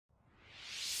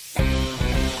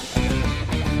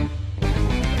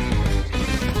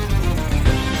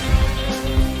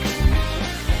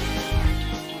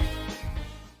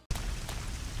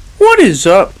is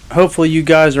up? Hopefully you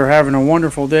guys are having a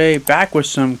wonderful day. Back with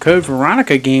some Code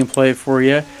Veronica gameplay for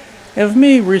you. Of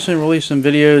me recently released some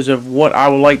videos of what I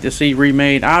would like to see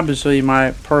remade. Obviously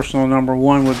my personal number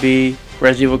one would be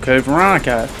Resident Evil Code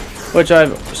Veronica, which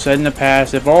I've said in the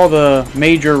past, if all the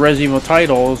major Resident Evil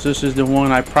titles, this is the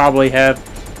one I probably have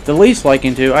the least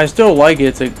liking to. I still like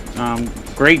it. It's a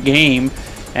great game,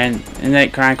 and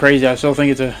that kind of crazy, I still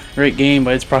think it's a great game,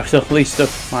 but it's probably the least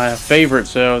of my favorite,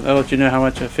 so that'll let you know how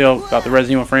much I feel about the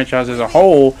Resident Evil franchise as a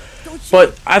whole.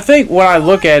 But I think what I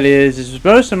look at is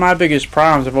most of my biggest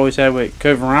problems I've always had with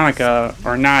Code Veronica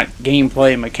are not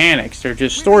gameplay mechanics, they're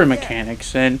just story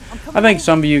mechanics, and I think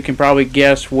some of you can probably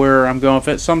guess where I'm going with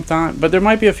it sometime, but there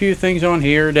might be a few things on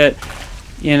here that,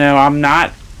 you know, I'm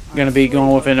not going to be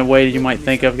going with in a way that you might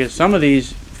think of, because some of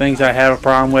these things I have a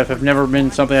problem with have never been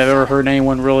something I've ever heard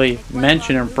anyone really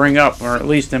mention or bring up, or at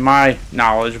least in my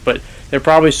knowledge, but they're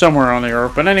probably somewhere on the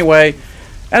earth. But anyway,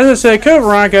 as I said, Code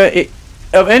Veronica,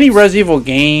 of any Resident Evil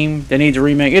game that needs a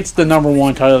remake, it's the number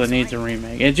one title that needs a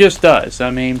remake. It just does. I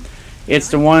mean, it's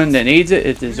the one that needs it.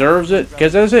 It deserves it,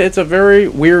 because it's a very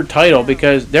weird title,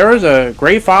 because there is a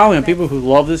great following of people who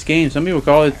love this game. Some people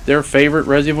call it their favorite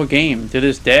Resident Evil game to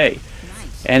this day.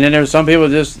 And then there's some people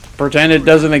just pretend it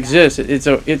doesn't exist. It's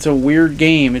a weird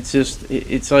game. It's just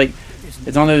it's like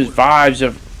it's on those vibes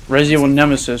of Resident Evil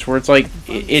Nemesis, where it's like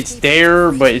it's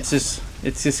there, but it's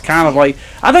just kind of like,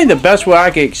 I think the best way I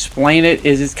could explain it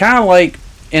is it's kind of like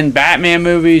in Batman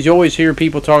movies. You always hear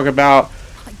people talk about,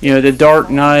 you know, the Dark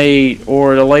Knight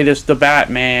or the latest The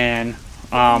Batman,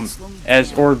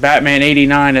 or Batman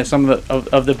 '89 as some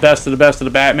of the best of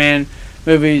the Batman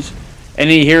movies. And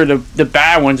then you hear the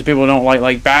bad ones that people don't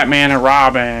like Batman and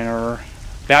Robin or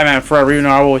Batman Forever, even though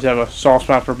I always have a soft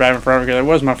spot for Batman Forever because it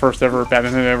was my first ever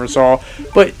Batman movie I ever saw.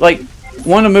 But, like,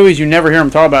 one of the movies you never hear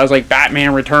them talk about is, like,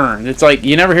 Batman Returns. It's like,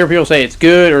 you never hear people say it's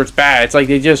good or it's bad. It's like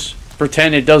they just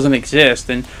pretend it doesn't exist.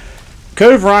 And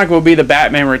Code Veronica will be the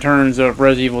Batman Returns of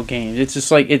Resident Evil games. It's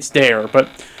just like, it's there. But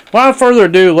without further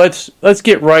ado, let's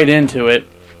get right into it.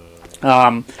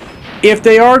 If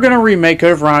they are going to remake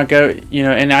Code Veronica, you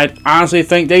know, and I honestly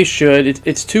think they should,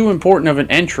 it's too important of an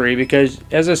entry, because,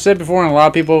 as I said before, and a lot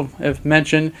of people have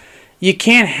mentioned, you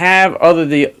can't have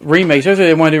the remakes, especially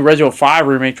if they want to do Resident Evil 5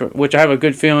 remake, which I have a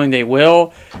good feeling they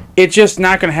will. It's just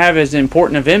not going to have as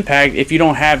important of impact if you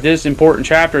don't have this important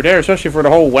chapter there, especially for the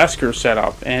whole Wesker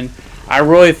setup. And I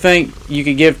really think you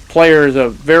could give players a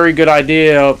very good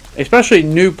idea, especially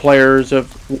new players,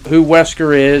 of who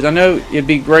Wesker is. I know it'd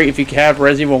be great if you could have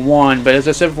Resident Evil 1, but as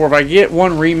I said before, if I get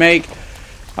one remake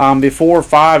before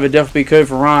 5, it'd definitely be Code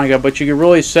Veronica, but you could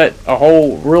really set a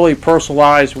whole really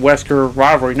personalized Wesker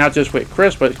rivalry, not just with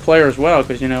Chris, but Claire as well,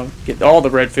 because, you know, get all the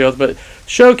Redfields, but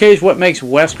showcase what makes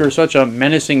Wesker such a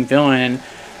menacing villain.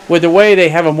 With the way they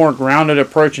have a more grounded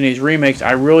approach in these remakes,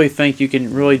 I really think you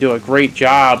can really do a great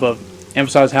job of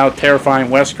emphasize how terrifying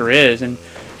Wesker is. And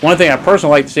one thing I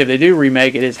personally like to see if they do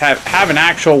remake it is have an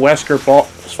actual Wesker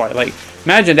boss fight. Like,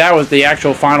 imagine that was the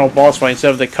actual final boss fight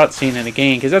instead of the cutscene in the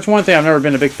game, because that's one thing I've never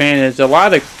been a big fan of, is a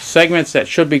lot of the segments that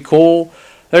should be cool,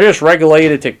 they're just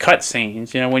regulated to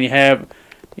cutscenes. You know, when you have,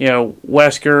 you know,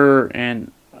 Wesker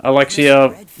and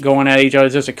Alexia going at each other,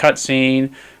 it's just a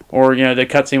cutscene, or, you know, the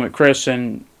cutscene with Chris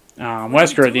and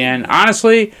Wesker at the end.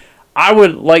 Honestly, I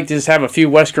would like to just have a few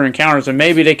Wesker encounters, and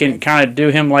maybe they can kind of do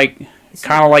him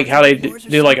kind of like how they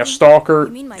do like a Stalker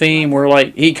theme, where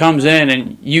like he comes in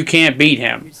and you can't beat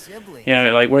him. You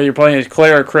know, like whether you're playing as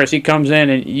Claire or Chris, he comes in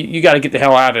and you got to get the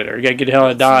hell out of there. You got to get the hell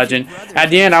out of Dodge. And at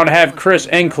the end, I would have Chris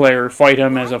and Claire fight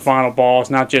him as a final boss,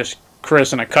 not just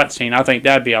Chris in a cutscene. I think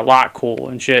that'd be a lot cool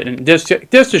and shit. And just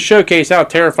to showcase how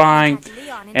terrifying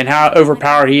and how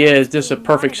overpowered he is, this is a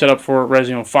perfect setup for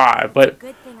Resident Evil 5. But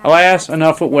alas,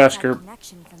 enough with Wesker.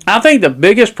 I think the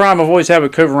biggest problem I've always had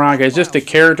with Code Veronica is just the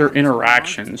character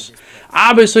interactions.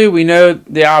 Obviously, we know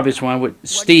the obvious one with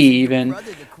Steve, and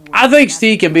I think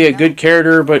Steve can be a good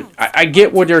character, but I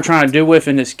get what they're trying to do with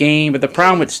in this game. But the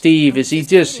problem with Steve is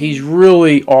he's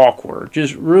really awkward,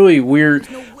 just really weird.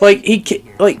 Like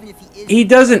he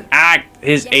doesn't act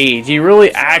his age. He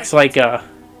really acts like a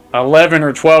 11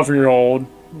 or 12-year-old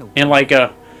in like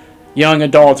a young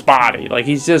adult's body. Like,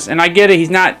 he's just, and I get it, he's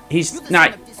not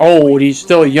old, he's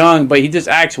still young, but he just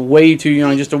acts way too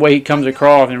young, just the way he comes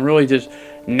across, and really just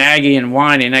naggy and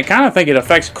whiny. And I kind of think it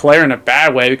affects Claire in a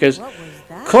bad way, because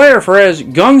Claire, for as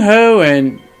gung-ho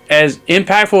and as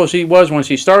impactful as she was when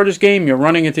she started this game, you're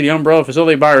running into the Umbrella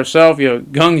facility by herself, you know,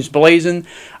 guns blazing,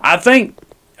 I think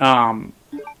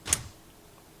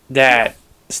that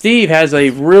Steve has a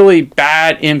really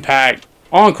bad impact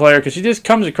on Claire, because she just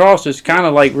comes across as kind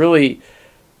of like really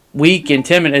weak and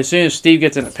timid. As soon as Steve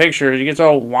gets in the picture, he gets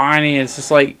all whiny. And it's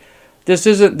just like, this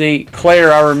isn't the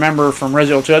Claire I remember from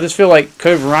Resident Evil 2. I just feel like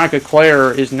Code Veronica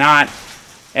Claire is not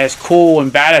as cool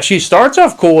and badass. She starts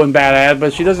off cool and badass,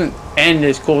 but she doesn't end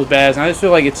as cool as badass. And I just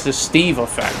feel like it's the Steve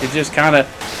effect. It just kind of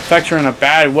affects her in a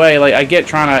bad way. Like, I get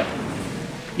trying to,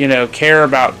 you know, care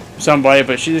about somebody,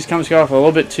 but she just comes off a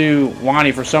little bit too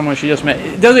whiny for someone she just met.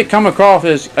 It doesn't come across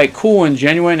as like cool and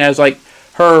genuine as like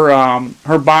her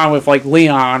bond with like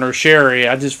Leon or Sherry.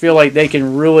 I just feel like they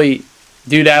can really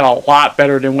do that a lot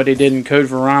better than what they did in Code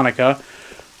Veronica.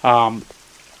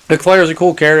 The Claire's a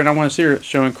cool character, and I want to see her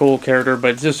showing cool character,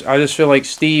 but I just feel like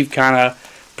Steve kind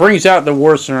of brings out the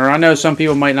worst in her. I know some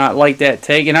people might not like that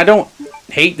take, and I don't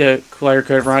hate the Claire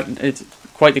Code Veronica. It's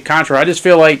quite the contrary. I just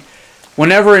feel like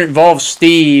whenever it involves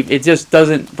Steve, it just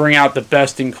doesn't bring out the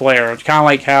best in Claire. It's kind of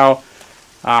like how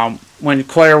when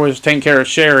Claire was taking care of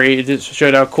Sherry, it just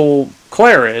showed how cool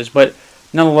Claire is. But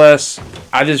nonetheless,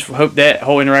 I just hope that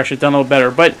whole interaction is done a little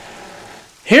better. But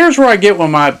here's where I get with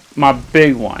my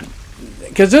big one.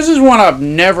 Because this is one I've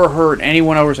never heard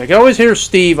anyone over say. I always hear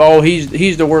Steve, oh,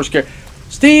 he's the worst character.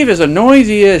 Steve, as annoying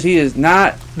as he is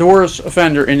not the worst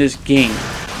offender in this game.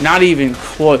 Not even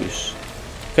close.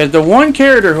 Because the one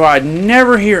character who I'd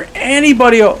never hear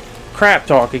anybody crap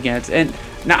talk against, and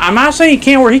now I'm not saying he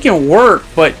can't work, he can work,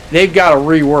 but they've got to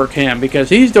rework him, because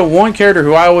he's the one character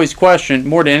who I always question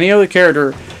more than any other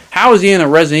character. How is he in a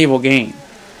Resident Evil game?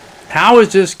 How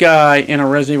is this guy in a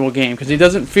Resident Evil game? Because he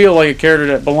doesn't feel like a character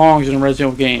that belongs in a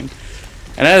Resident Evil game.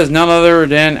 And that is none other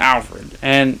than Alfred.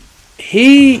 And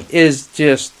he is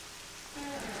just...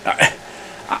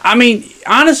 I mean,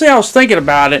 honestly, I was thinking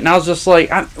about it, and I was just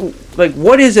like,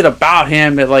 what is it about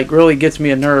him that like really gets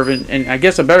me a nerve? And I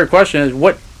guess a better question is,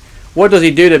 what does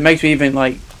he do that makes me even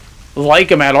like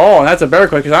him at all? And that's a better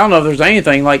question, because I don't know if there's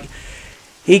anything. Like,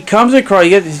 he comes across,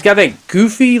 he's got that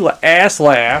goofy ass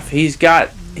laugh.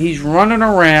 He's running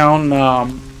around.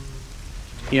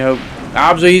 You know,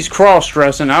 obviously he's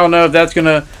cross-dressing. I don't know if that's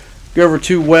gonna go over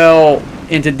too well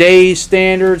in today's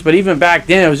standards, but even back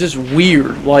then it was just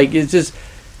weird. Like, it's just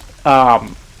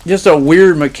a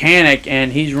weird mechanic,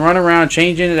 and he's running around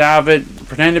changing his outfit,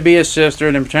 pretending to be his sister,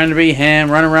 and then pretending to be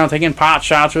him, running around taking pot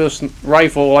shots with a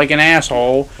rifle like an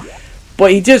asshole.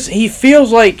 But he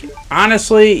feels like,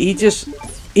 honestly,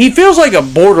 he feels like a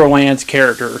Borderlands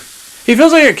character. He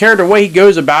feels like a character, the way he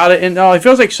goes about it, and he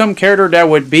feels like some character that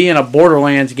would be in a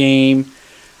Borderlands game,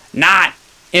 not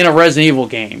in a Resident Evil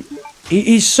game.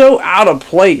 He's so out of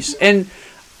place, and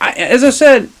as I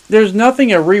said, there's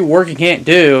nothing a reworking can't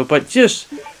do, but just,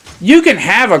 you can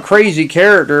have a crazy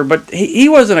character, but he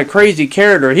wasn't a crazy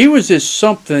character. He was just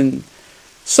something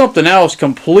else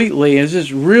completely. It's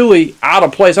just really out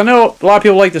of place. I know a lot of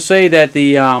people like to say that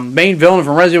the main villain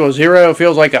from Resident Evil 0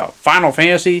 feels like a Final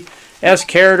Fantasy-esque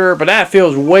character, but that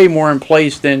feels way more in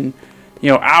place than, you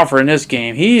know, Alfred in this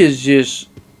game. He is just,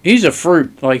 he's a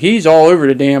fruit. Like, he's all over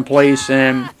the damn place,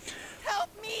 and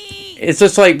it's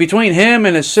just like between him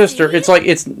and his sister, it's like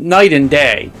it's night and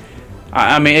day.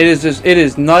 I mean, it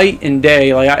is night and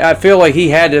day. Like, I feel like he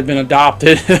had to have been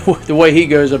adopted the way he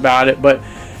goes about it. But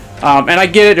and I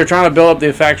get it. They're trying to build up the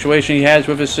infatuation he has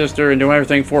with his sister and doing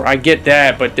everything for her. I get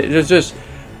that. But there's just,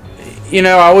 you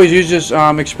know, I always use this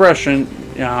expression.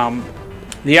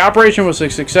 The operation was a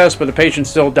success, but the patient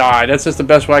still died. That's just the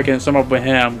best way I can sum up with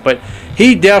him. But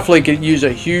he definitely could use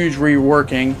a huge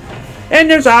reworking. And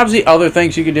there's obviously other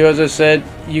things you can do. As I said,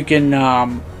 you can...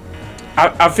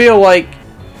 I feel like,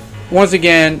 once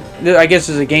again, I guess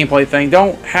it's a gameplay thing.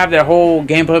 Don't have that whole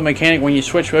gameplay mechanic when you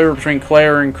switch over between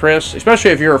Claire and Chris.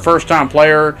 Especially if you're a first-time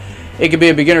player. It could be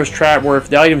a beginner's trap where if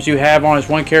the items you have on is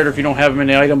one character, if you don't have them in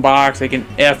the item box, they can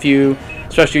F you.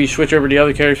 Especially if you switch over to the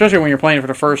other character. Especially when you're playing for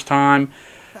the first time.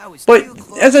 But,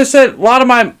 as I said, a lot of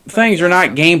my things are not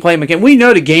gameplay mechanic. We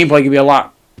know the gameplay can be a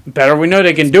lot better. We know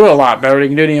they can do it a lot better. They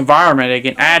can do the environment. They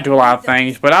can add to a lot of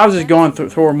things. But I was just going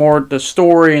through more the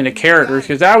story and the characters,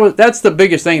 because that's the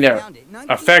biggest thing that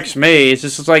affects me. It's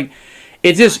just like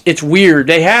it's weird.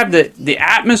 They have the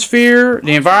atmosphere,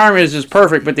 the environment is just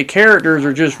perfect, but the characters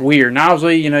are just weird. And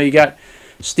obviously, you know, you got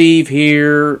Steve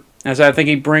here, as I think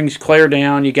he brings Claire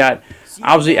down. You got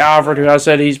obviously Alfred, who I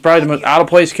said he's probably the most out of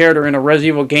place character in a Resident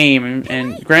Evil game.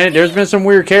 And granted, there's been some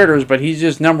weird characters, but he's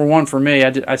just number one for me.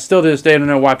 I still to this day don't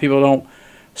know why people don't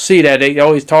see that. They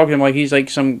always talk to him like he's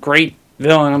like some great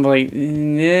villain. I'm like,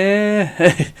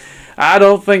 yeah, I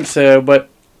don't think so. But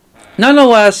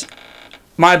nonetheless,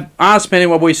 my honest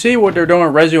opinion, what we see what they're doing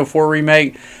with Resident Evil 4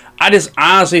 Remake, I just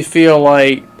honestly feel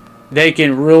like they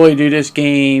can really do this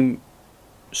game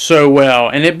so well.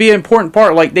 And it'd be an important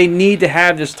part. Like, they need to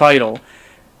have this title.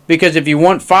 because if you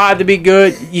want 5 to be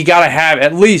good, you got to have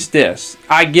at least this.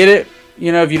 I get it.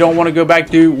 You know, if you don't want to go back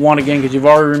to 1 again because you've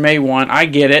already remade 1, I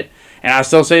get it. And I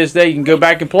still say this day, you can go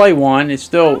back and play 1. It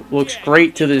still looks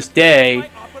great to this day.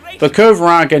 But Code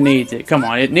Veronica needs it. Come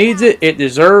on, it needs it. It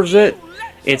deserves it.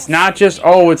 It's not just,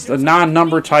 oh, it's a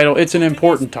non-number title. It's an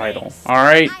important title. All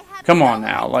right? Come on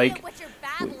now. Like,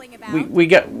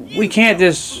 we can't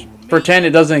just pretend it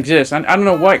doesn't exist. I don't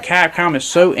know what Capcom is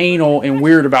so anal and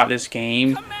weird about this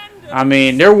game. I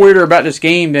mean, they're weirder about this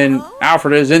game than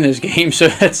Alfred is in this game. So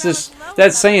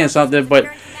that's saying something.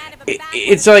 But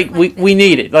it's like we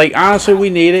need it. Like, honestly,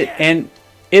 we need it. And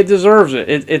it deserves it.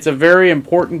 It's a very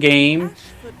important game.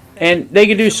 And they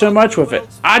can do so much with it.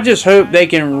 I just hope they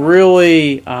can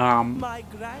really,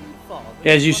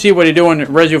 as you see what they're doing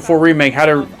in Resident Evil 4 Remake, how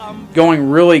they're going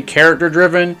really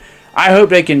character-driven. I hope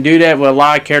they can do that with a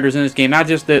lot of characters in this game. Not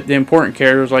just the important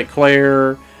characters like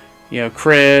Claire, you know,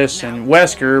 Chris, and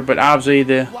Wesker, but obviously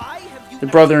the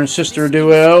brother and sister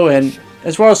duo, and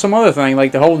as well as some other thing,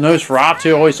 like the whole Nosferatu.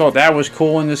 I always thought that was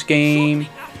cool in this game.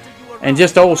 And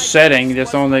just the whole setting,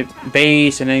 just on the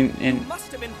base and in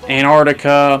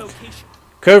Antarctica.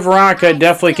 Code Veronica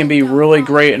definitely can be really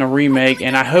great in a remake,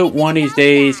 and I hope one of these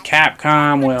days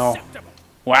Capcom will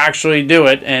actually do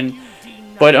it.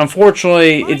 But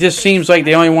unfortunately, it just seems like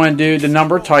they only want to do the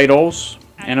number titles,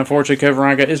 and unfortunately Code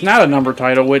Veronica is not a number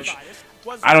title, which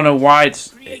I don't know why it's,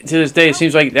 to this day, it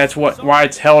seems like that's why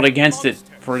it's held against it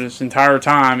for this entire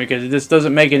time, because it just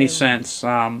doesn't make any sense.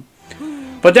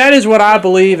 But that is what I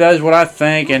believe, that is what I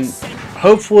think, and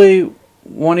hopefully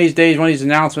one of these days, one of these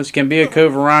announcements can be a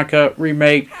Code Veronica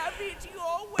remake.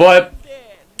 But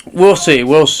we'll see,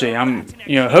 we'll see. I'm,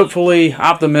 hopefully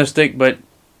optimistic, but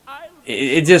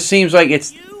it just seems like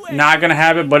it's not going to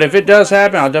happen. But if it does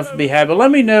happen, I'll definitely be happy. But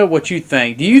let me know what you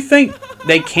think. Do you think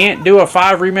they can't do a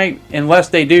 5 remake unless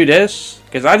they do this?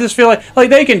 Because I just feel like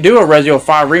they can do a Resident Evil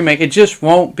 5 remake. It just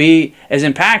won't be as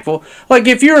impactful. Like,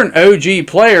 if you're an OG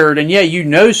player, then yeah, you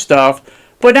know stuff.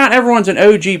 But not everyone's an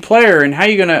OG player. And how are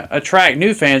you going to attract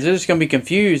new fans? They're just going to be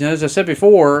confused. And as I said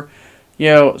before,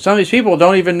 some of these people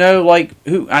don't even know,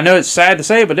 who, I know it's sad to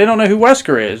say, but they don't know who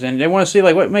Wesker is. And they want to see,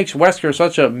 what makes Wesker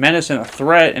such a menace and a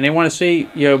threat. And they want to see,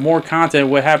 more content of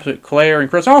what happens with Claire and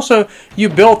Chris. Also, you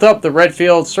built up the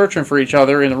Redfield searching for each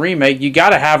other in the remake. You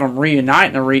got to have them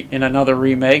reunite in another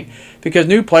remake. Because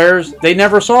new players, they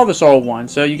never saw this old one.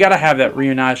 So you got to have that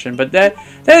reunition. But that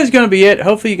is going to be it.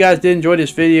 Hopefully you guys did enjoy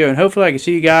this video. And hopefully I can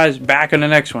see you guys back in the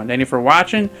next one. Thank you for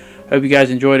watching. Hope you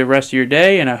guys enjoy the rest of your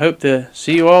day, and I hope to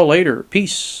see you all later.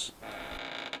 Peace.